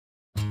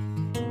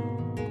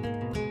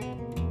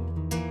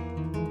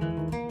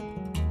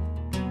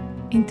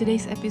In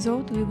today's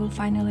episode, we will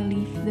finally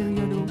leave the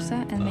Rio Dulce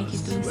and make it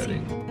to the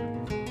sea.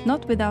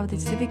 Not without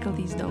its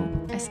difficulties though,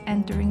 as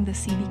entering the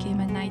sea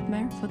became a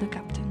nightmare for the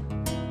captain.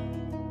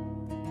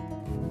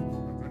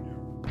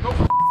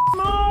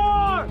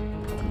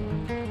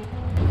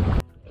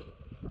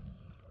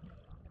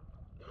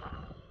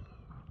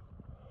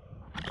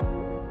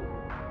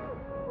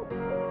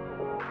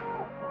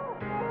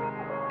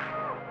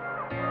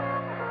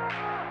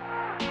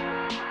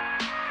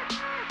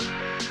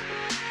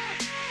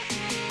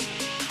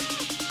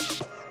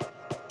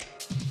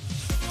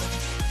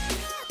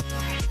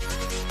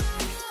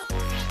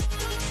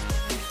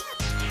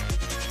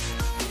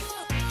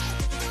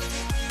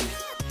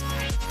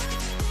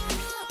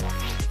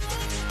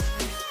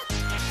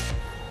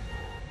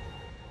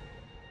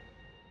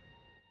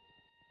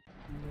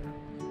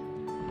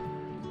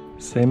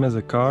 Same as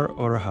a car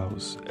or a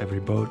house,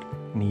 every boat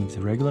needs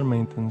regular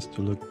maintenance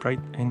to look bright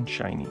and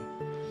shiny,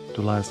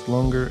 to last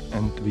longer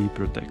and to be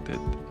protected.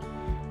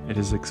 It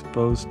is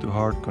exposed to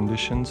hard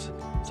conditions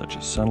such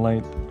as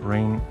sunlight,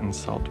 rain and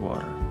salt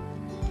water.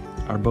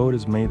 Our boat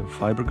is made of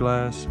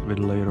fiberglass with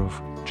a layer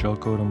of gel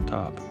coat on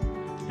top.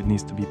 It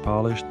needs to be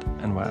polished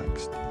and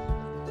waxed.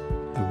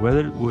 The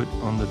weathered wood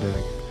on the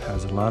deck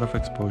has a lot of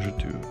exposure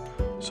too,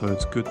 so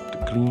it's good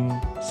to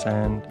clean,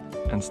 sand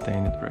and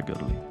stain it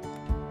regularly.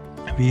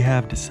 We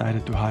have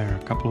decided to hire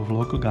a couple of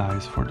local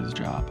guys for this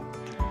job.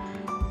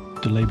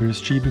 The labor is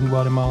cheap in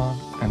Guatemala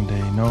and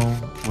they know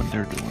what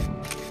they're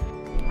doing.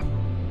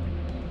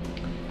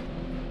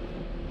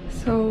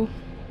 So,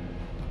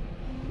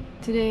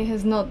 today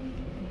has not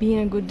been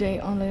a good day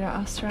on Lira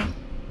Astra.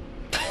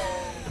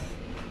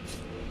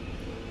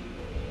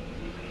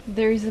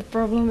 There is a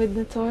problem with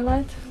the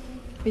toilet,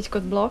 which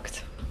got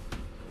blocked.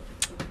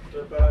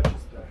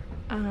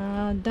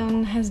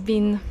 Dan has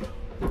been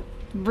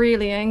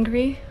really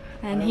angry.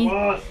 And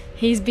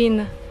he's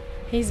been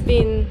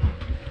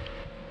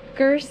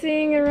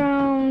cursing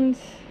around.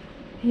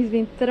 He's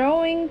been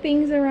throwing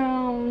things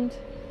around.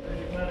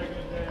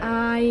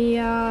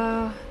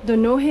 I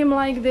don't know him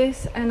like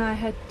this, and I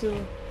had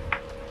to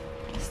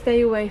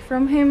stay away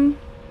from him.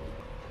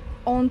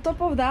 On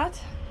top of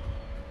that,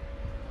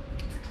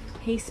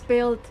 he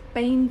spilled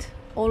paint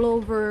all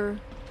over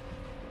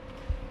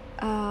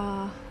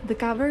the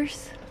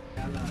covers.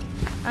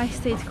 I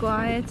stayed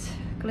quiet,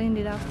 cleaned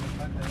it up.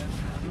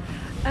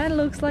 And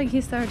looks like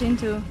he's starting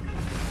to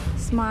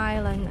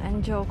smile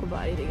and joke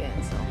about it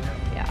again, so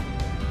yeah.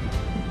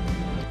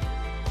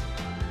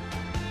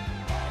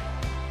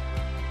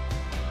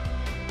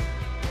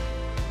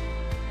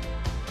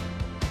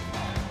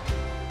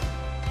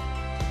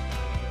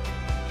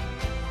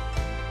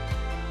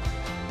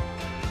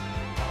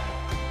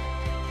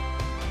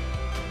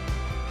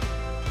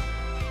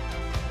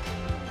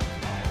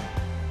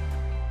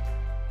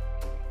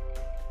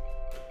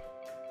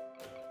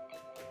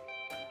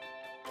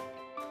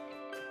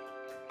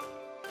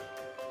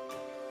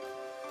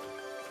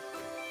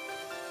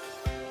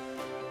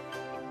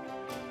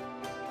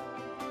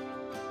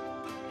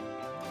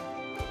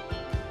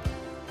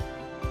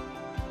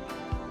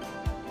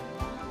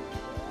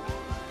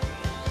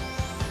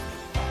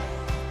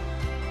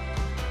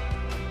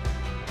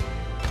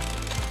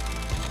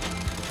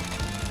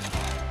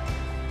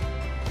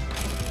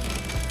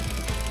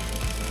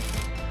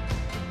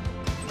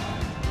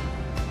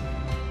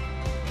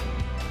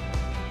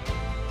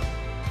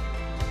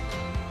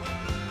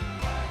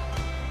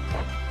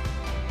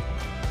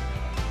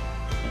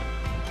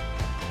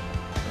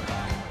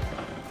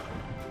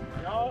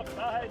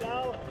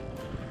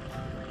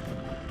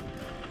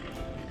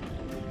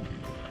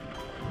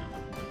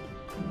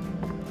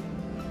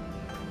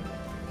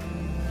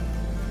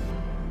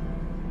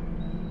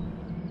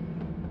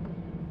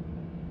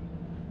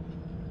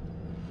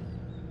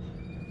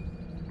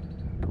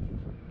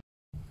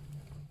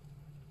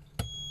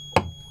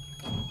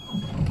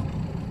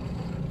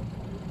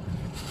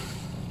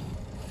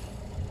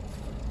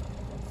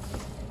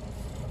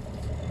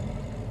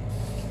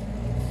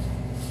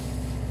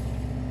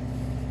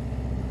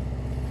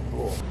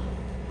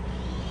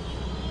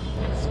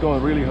 It's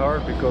going really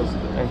hard because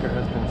the anchor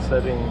has been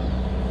setting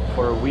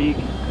for a week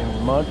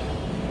in mud.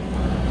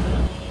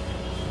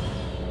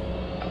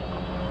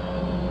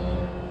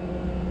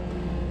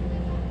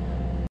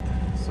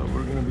 So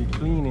we're going to be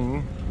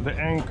cleaning the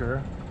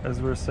anchor as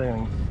we're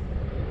sailing.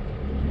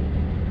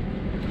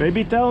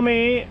 Baby, tell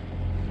me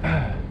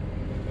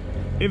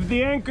if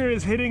the anchor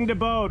is hitting the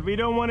boat. We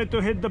don't want it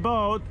to hit the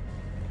boat.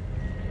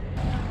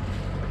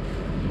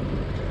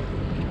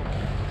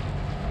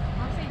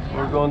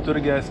 We're going to the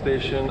gas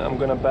station. I'm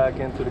gonna back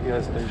into the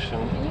gas station.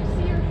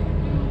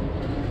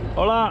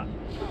 Hola,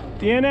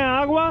 ¿tiene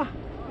agua?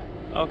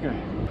 Okay.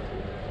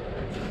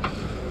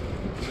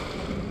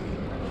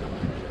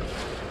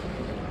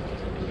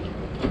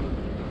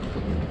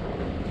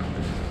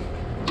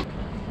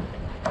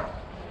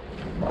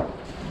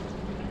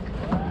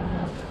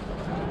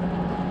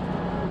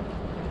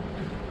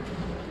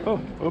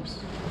 Oh, oops.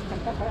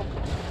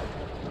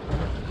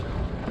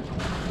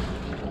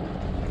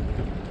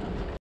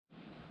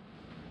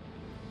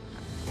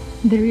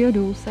 The Rio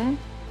Dulce,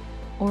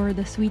 or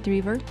the Sweet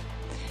River,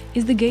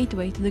 is the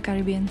gateway to the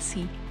Caribbean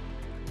Sea.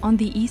 On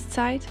the east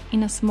side,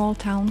 in a small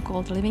town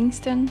called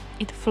Livingston,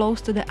 it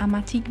flows to the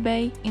Amatique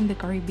Bay in the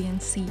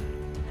Caribbean Sea.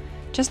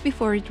 Just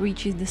before it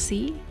reaches the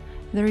sea,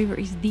 the river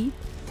is deep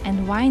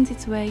and winds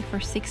its way for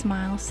 6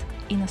 miles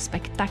in a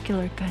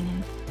spectacular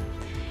canyon.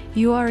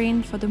 You are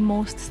in for the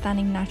most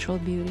stunning natural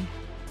beauty.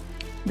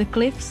 The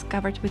cliffs,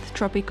 covered with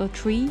tropical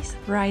trees,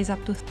 rise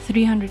up to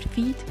 300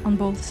 feet on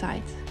both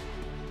sides.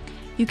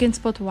 You can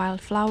spot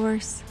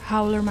wildflowers,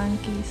 howler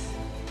monkeys,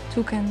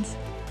 toucans,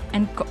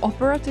 and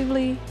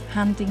cooperatively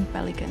hunting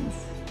pelicans.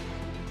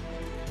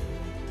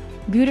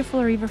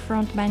 Beautiful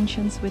riverfront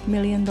mansions with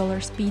million-dollar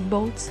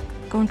speedboats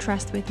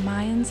contrast with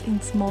Mayans in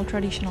small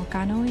traditional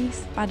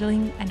canoes,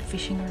 paddling and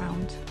fishing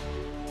around.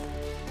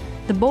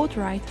 The boat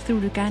ride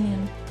through the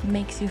canyon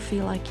makes you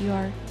feel like you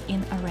are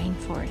in a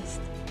rainforest.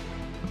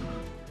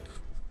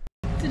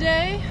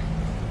 Today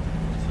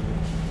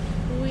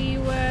we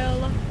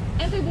will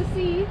enter the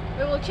sea,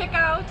 we will check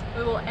out,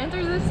 we will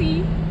enter the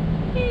sea.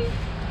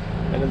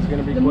 And it's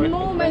gonna be the quite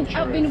moment adventurous.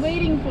 I've been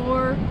waiting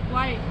for.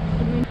 Why?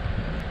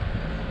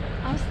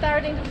 I'm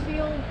starting to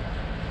feel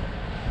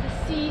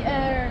the sea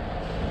air.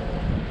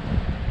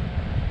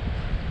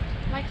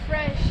 Like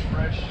fresh.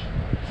 Fresh.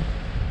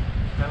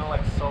 Kinda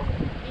like salt.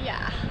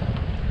 Yeah.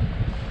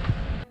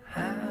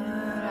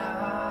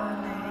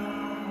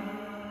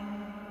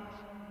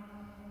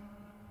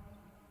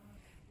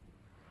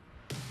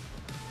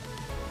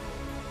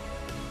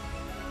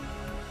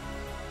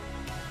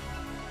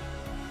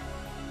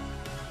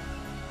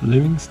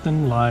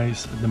 Livingston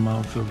lies at the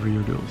mouth of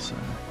Rio Dulce.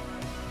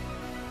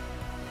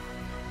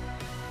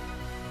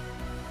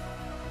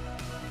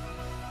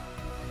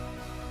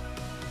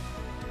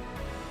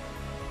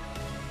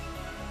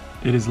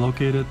 It is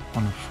located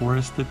on a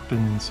forested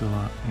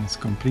peninsula and is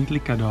completely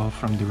cut off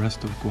from the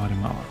rest of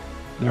Guatemala.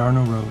 There are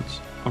no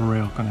roads or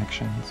rail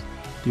connections.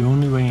 The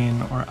only way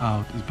in or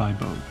out is by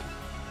boat.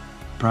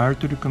 Prior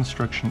to the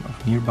construction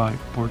of nearby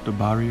Puerto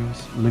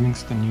Barrios,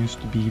 Livingston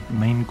used to be the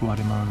main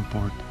Guatemalan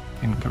port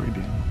in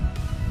Caribbean.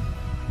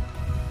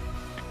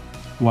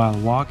 While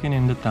walking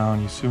in the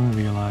town, you soon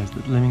realize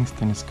that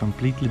Livingston is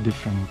completely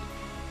different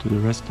to the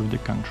rest of the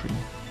country.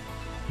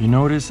 You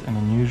notice an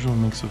unusual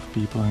mix of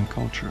people and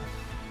culture,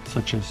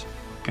 such as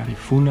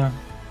Carifuna,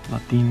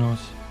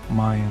 Latinos,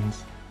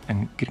 Mayans,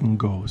 and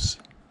Gringos.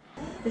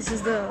 This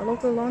is the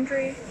local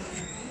laundry,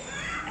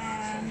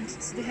 and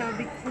they have a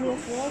big pool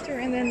of water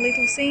and then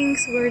little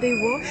sinks where they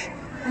wash.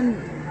 And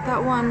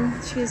that one,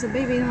 she has a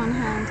baby in one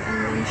hand,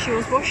 and then she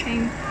was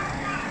washing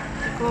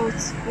the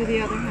clothes with the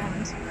other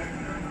hand.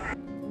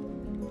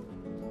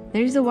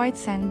 There is a white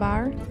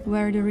sandbar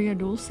where the Rio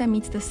Dulce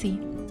meets the sea.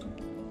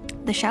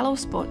 The shallow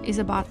spot is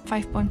about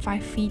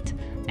 5.5 feet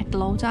at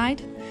low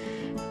tide,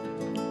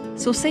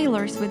 so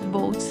sailors with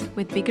boats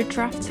with bigger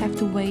drafts have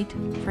to wait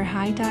for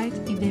high tide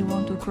if they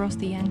want to cross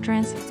the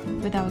entrance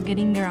without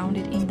getting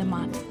grounded in the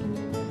mud.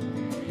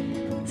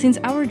 Since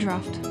our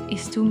draft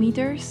is 2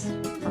 meters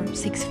or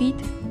 6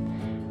 feet,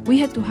 we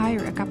had to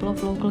hire a couple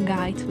of local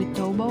guides with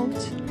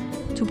towboats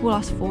to pull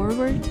us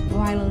forward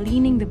while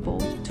leaning the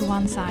boat to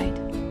one side.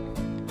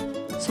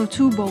 So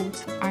 2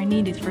 boats are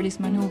needed for this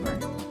maneuver.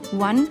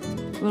 One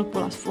will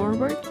pull us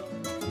forward,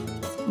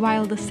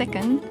 while the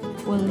second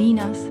will lean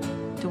us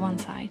to one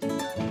side.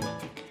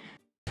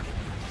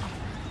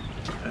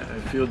 I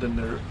feel the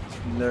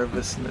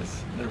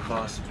nervousness,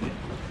 nervosity.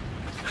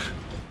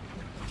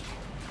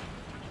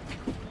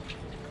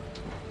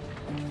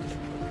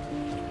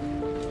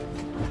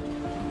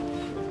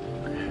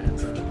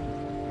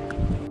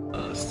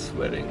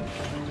 Sweating.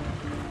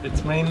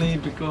 It's mainly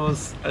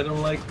because I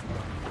don't like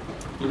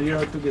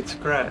Lyra to get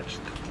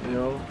scratched, you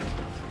know?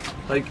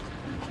 Like,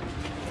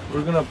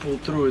 we're gonna pull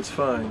through, it's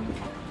fine,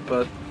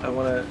 but I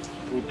wanna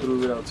pull through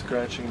without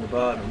scratching the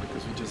bottom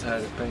because we just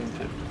had it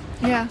painted.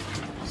 Yeah.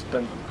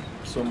 Spent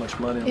so much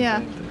money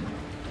on painting.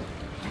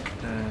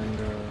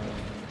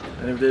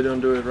 And if they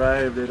don't do it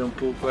right, if they don't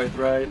pull quite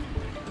right,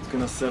 it's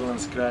gonna settle and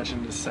scratch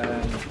in the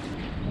sand.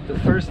 The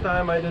first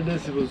time I did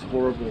this, it was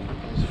horrible.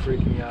 I was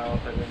freaking out,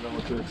 I didn't know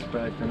what to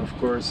expect, and of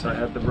course I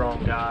had the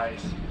wrong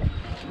guys.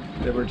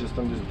 They were just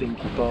on this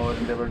dinky boat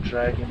and they were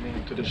dragging me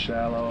into the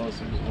shallows.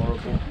 It was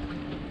horrible.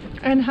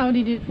 And how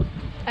did it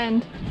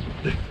end?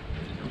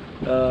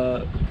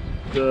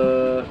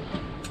 The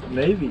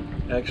Navy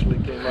actually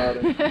came out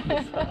and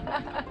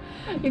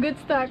You got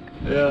stuck.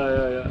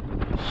 Yeah.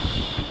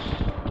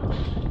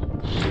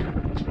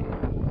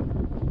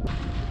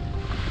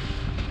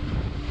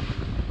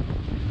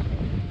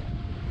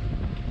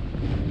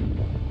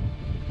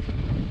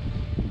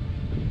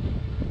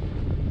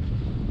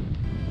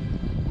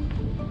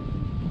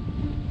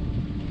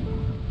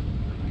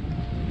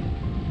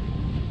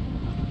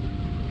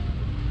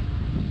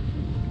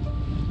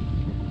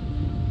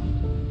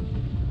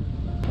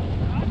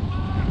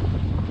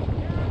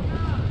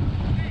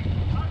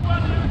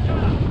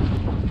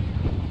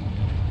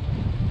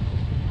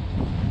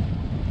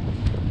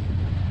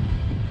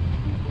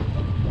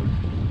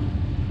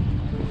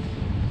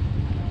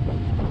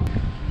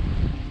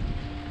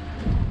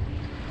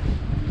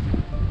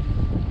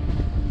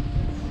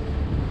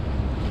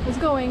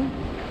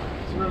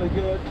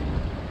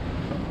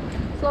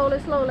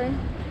 slowly.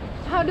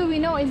 How do we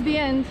know it's the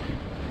end?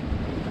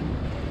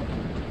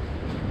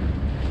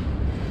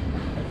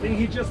 I think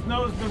he just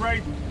knows the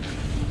right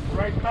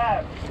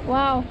path.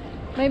 Wow,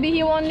 maybe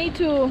he won't need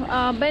to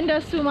bend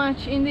us too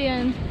much in the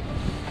end.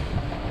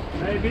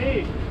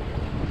 Maybe.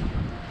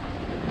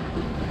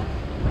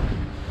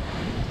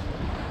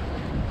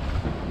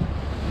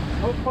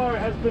 So far it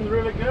has been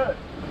really good.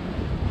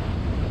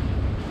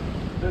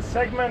 The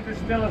segment is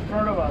still in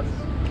front of us.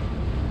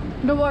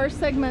 The worst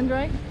segment,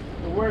 right?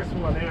 The worst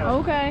one, yeah.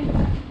 Okay.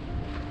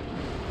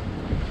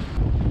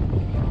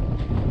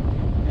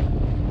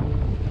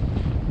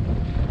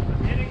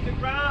 Hitting the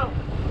ground.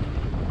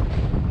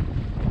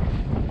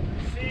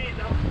 See it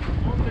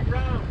on the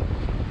ground.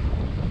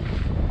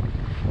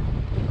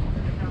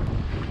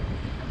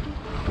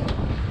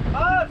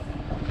 Us!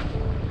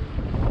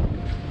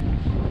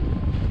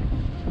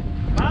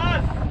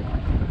 Us!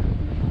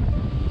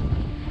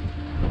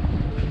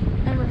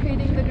 And we're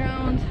hitting the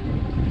ground.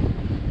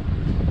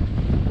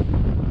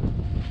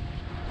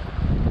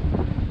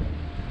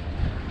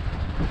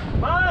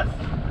 Us!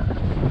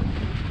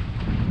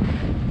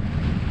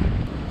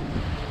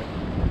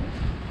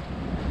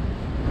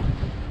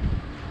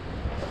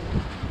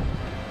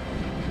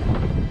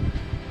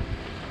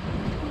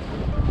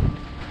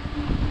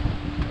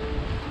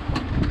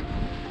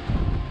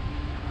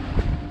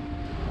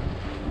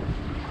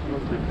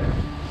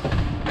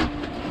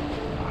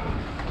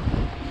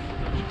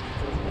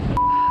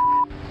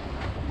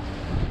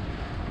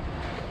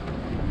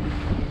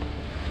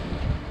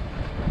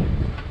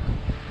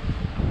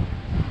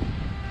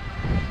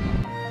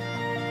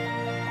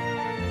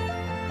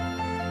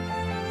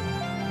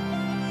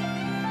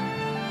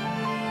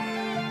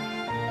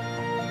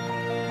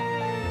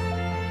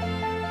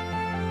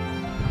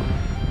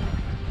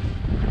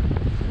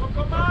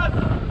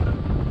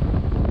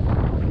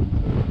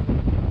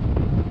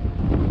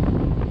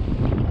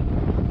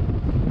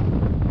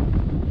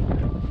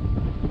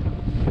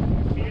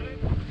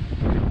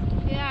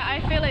 Yeah, I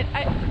feel it.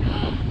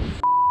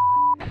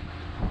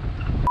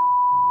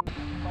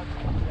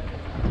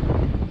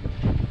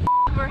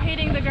 We're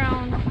hitting the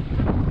ground.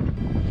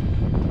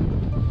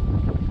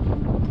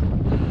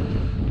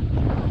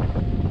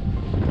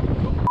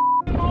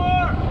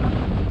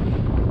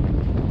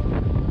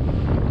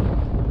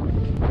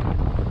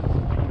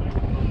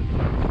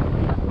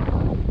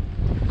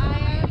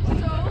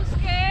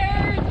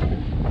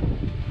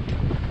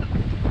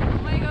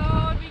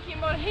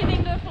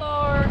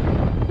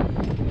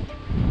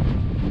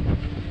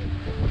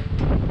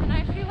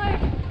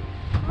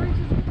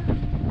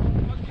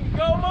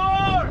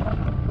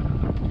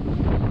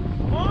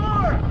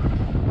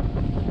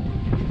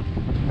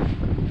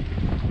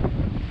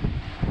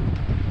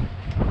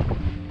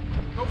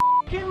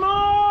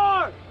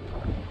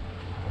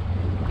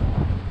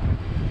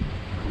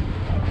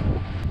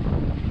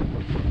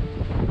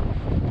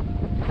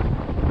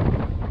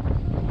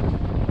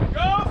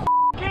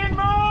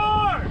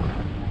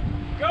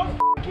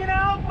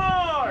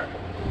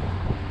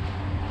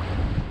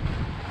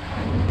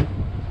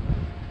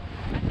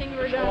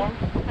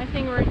 I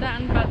think we're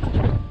done, but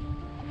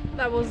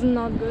that was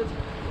not good.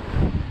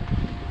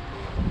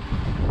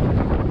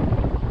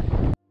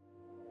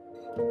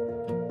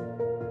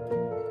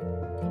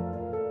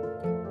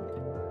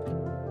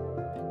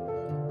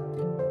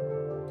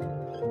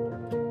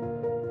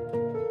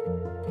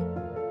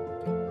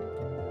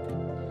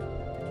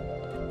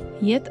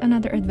 Yet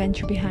another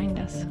adventure behind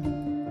us.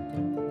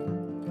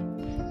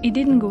 It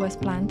didn't go as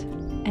planned,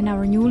 and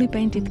our newly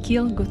painted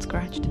keel got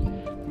scratched.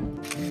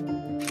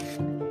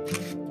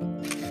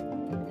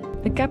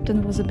 The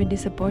captain was a bit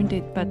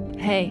disappointed, but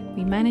hey,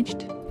 we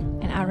managed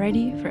and are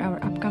ready for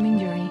our upcoming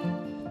journey.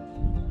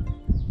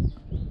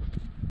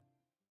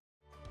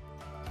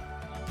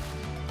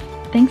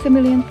 Thanks a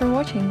million for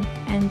watching,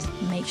 and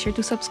make sure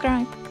to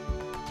subscribe.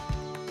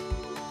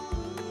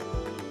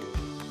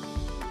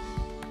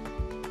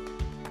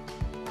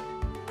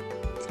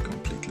 It's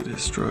completely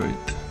destroyed.